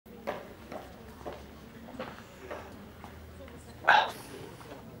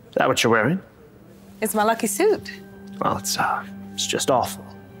that what you're wearing? It's my lucky suit. Well, it's just awful.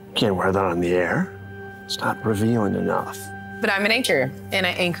 Can't wear that on the air. It's not revealing enough. But I'm an anchor, and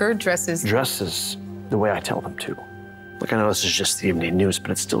an anchor dresses... Dresses the way I tell them to. Look, I know this is just the evening news, but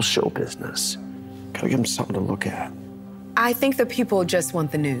it's still show business. Gotta give them something to look at. I think the people just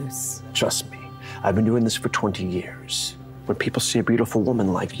want the news. Trust me, I've been doing this for 20 years. When people see a beautiful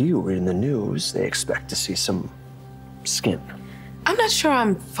woman like you in the news, they expect to see some skin. I'm not sure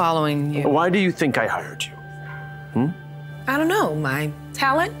I'm following you. Why do you think I hired you? I don't know, my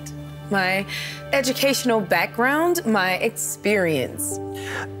talent, my educational background, my experience.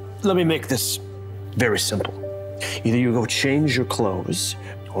 Let me make this very simple. Either you go change your clothes,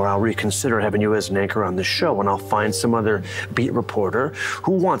 or I'll reconsider having you as an anchor on the show, and I'll find some other beat reporter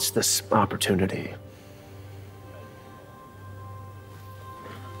who wants this opportunity.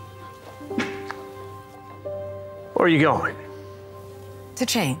 Where are you going? To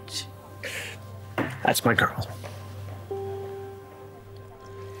change. That's my girl.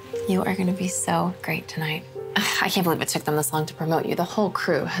 You are gonna be so great tonight. I can't believe it took them this long to promote you. The whole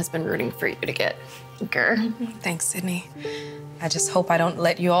crew has been rooting for you to get Ger. Thanks, Sydney. I just hope I don't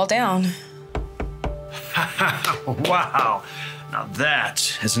let you all down. Wow, now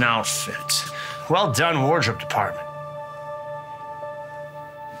that is an outfit. Well done, wardrobe department.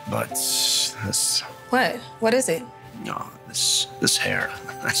 But this... What? What is it? No, this hair,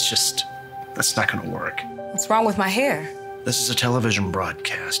 that's not gonna work. What's wrong with my hair? This is a television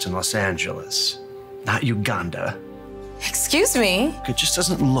broadcast in Los Angeles, not Uganda. Excuse me? It just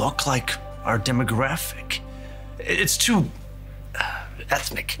doesn't look like our demographic. It's too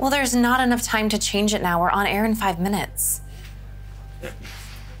ethnic. Well, there's not enough time to change it now. We're on air in 5 minutes.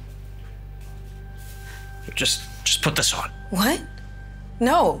 Just put this on. What?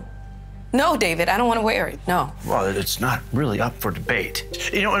 No. No, David, I don't want to wear it, no. Well, it's not really up for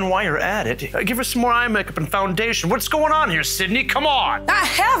debate. You know, and while you're at it, give her some more eye makeup and foundation. What's going on here, Sydney? Come on. I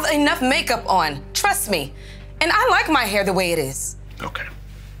have enough makeup on, trust me. And I like my hair the way it is. Okay.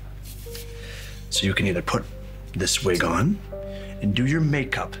 So you can either put this wig on and do your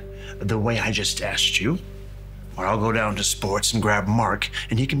makeup the way I just asked you, or I'll go down to sports and grab Mark,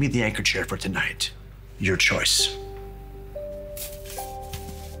 and he can be the anchor chair for tonight. Your choice.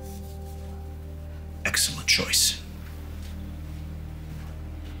 Excellent choice.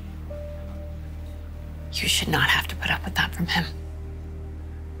 You should not have to put up with that from him.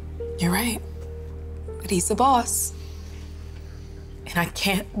 You're right. But he's the boss. And I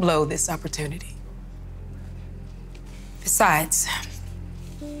can't blow this opportunity. Besides,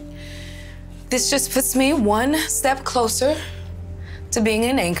 this just puts me one step closer to being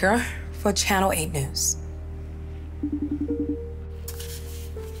an anchor for Channel 8 News.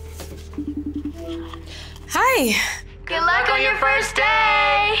 Hi. Good luck on your first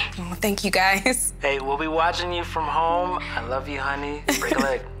day. Oh, thank you, guys. Hey, we'll be watching you from home. I love you, honey. Break a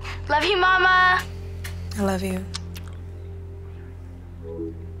leg. Love you, Mama. I love you.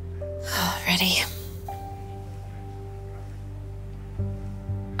 Ready?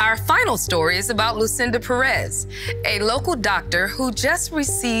 Our final story is about Lucinda Perez, a local doctor who just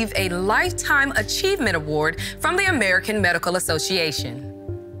received a Lifetime Achievement Award from the American Medical Association.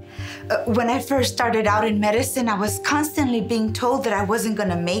 When I first started out in medicine, I was constantly being told that I wasn't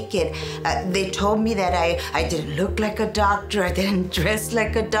gonna make it. They told me that I didn't look like a doctor, I didn't dress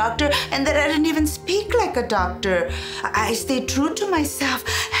like a doctor, and that I didn't even speak like a doctor. I stayed true to myself,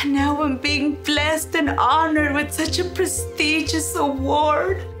 and now I'm being blessed and honored with such a prestigious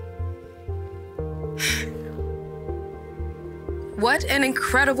award. What an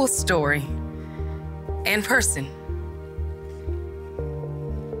incredible story and person.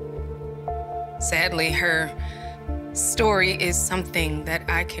 Sadly, her story is something that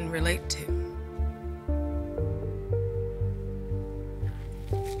I can relate to.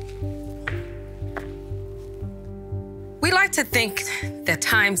 We like to think that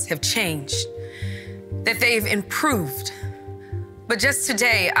times have changed, that they've improved. But just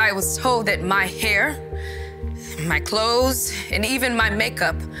today, I was told that my hair, my clothes, and even my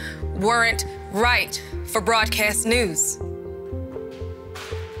makeup weren't right for broadcast news.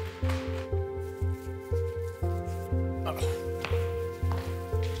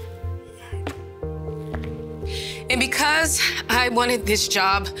 And because I wanted this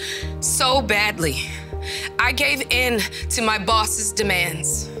job so badly, I gave in to my boss's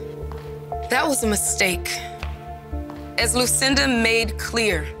demands. That was a mistake. As Lucinda made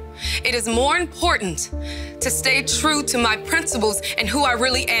clear, it is more important to stay true to my principles and who I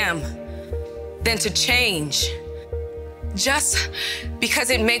really am than to change just because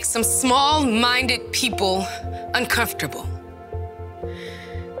it makes some small-minded people uncomfortable.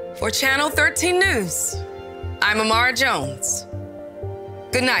 for Channel 13 News. I'm Amara Jones.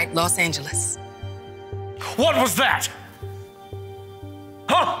 Good night, Los Angeles. What was that?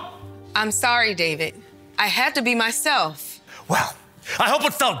 Huh? I'm sorry, David. I had to be myself. Well, I hope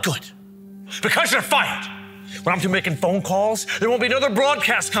it felt good. Because you're fired. When I'm through making phone calls, there won't be another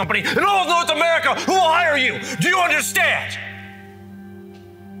broadcast company in all of North America who will hire you. Do you understand?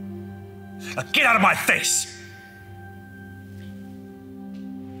 Now get out of my face.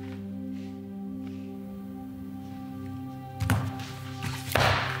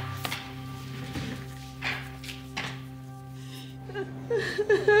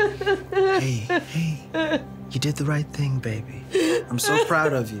 Hey, you did the right thing, baby. I'm so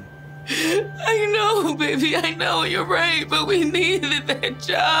proud of you. I know, baby, I know, you're right, but we needed that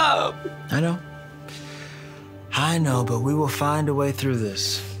job. I know, but we will find a way through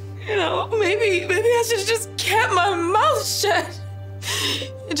this. You know, maybe I should have just kept my mouth shut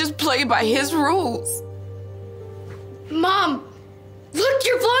and just play by his rules. Mom, look,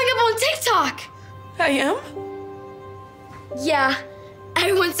 you're blowing up on TikTok. I am? Yeah,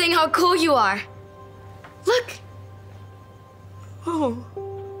 everyone's saying how cool you are. Look. Oh.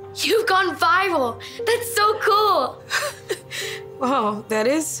 You've gone viral. That's so cool. Wow, that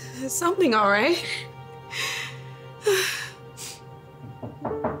is something, all right.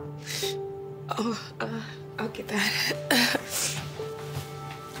 I'll get that.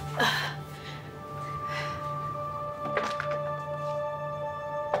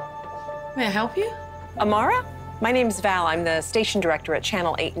 May I help you? Amara? My name's Val. I'm the station director at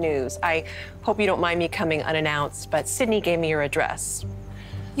Channel 8 News. I hope you don't mind me coming unannounced, but Sydney gave me your address.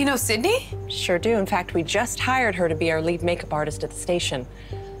 You know Sydney? Sure do. In fact, we just hired her to be our lead makeup artist at the station.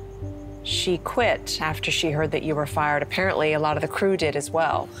 She quit after she heard that you were fired. Apparently, a lot of the crew did as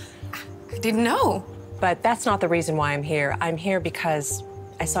well. I didn't know. But that's not the reason why I'm here. I'm here because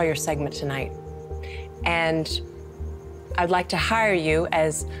I saw your segment tonight. And I'd like to hire you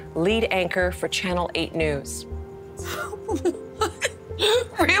as lead anchor for Channel 8 News.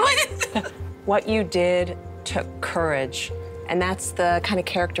 Really? What you did took courage. And that's the kind of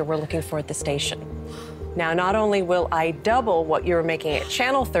character we're looking for at the station. Now, not only will I double what you were making at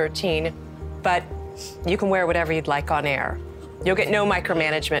Channel 13, but you can wear whatever you'd like on air. You'll get no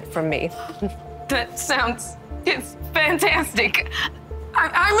micromanagement from me. That sounds, it's fantastic.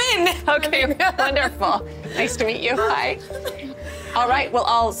 I'm in. Okay, wonderful. Nice to meet you. Hi. All right, well,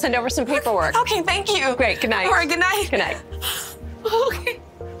 I'll send over some paperwork. Okay, thank you. Great, good night. All right, good night. Good night. Okay.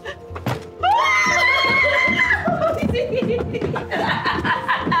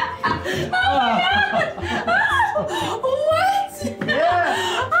 What?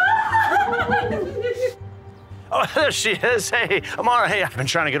 Yeah. Oh, there she is. Hey, Amara, hey, I've been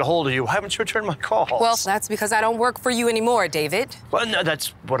trying to get a hold of you. Why haven't you returned my calls? Well, that's because I don't work for you anymore, David. Well, no, that's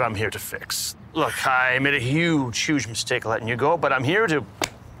what I'm here to fix. Look, I made a huge mistake letting you go, but I'm here to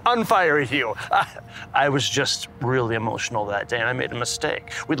unfire you. I was just really emotional that day, and I made a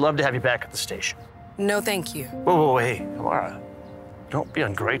mistake. We'd love to have you back at the station. No, thank you. Whoa, hey, Amara, don't be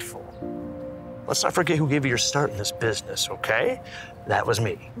ungrateful. Let's not forget who gave you your start in this business, okay? That was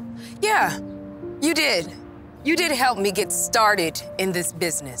me. Yeah, you did. You did help me get started in this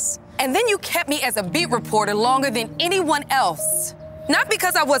business. And then you kept me as a beat reporter longer than anyone else. Not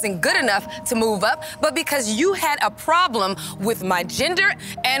because I wasn't good enough to move up, but because you had a problem with my gender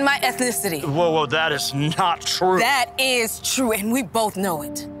and my ethnicity. Whoa, that is not true. That is true, and we both know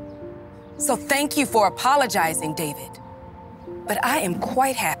it. So thank you for apologizing, David. But I am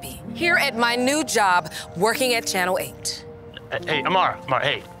quite happy here at my new job working at Channel 8. Hey, Amara,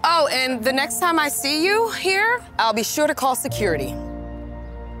 hey. Oh, and the next time I see you here, I'll be sure to call security.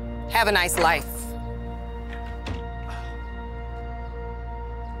 Have a nice life.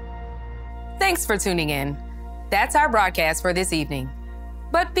 Thanks for tuning in. That's our broadcast for this evening.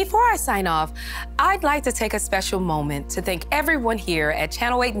 But before I sign off, I'd like to take a special moment to thank everyone here at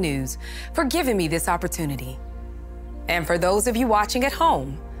Channel 8 News for giving me this opportunity. And for those of you watching at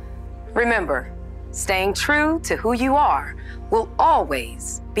home, remember, staying true to who you are will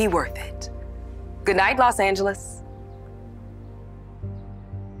always be worth it. Good night, Los Angeles.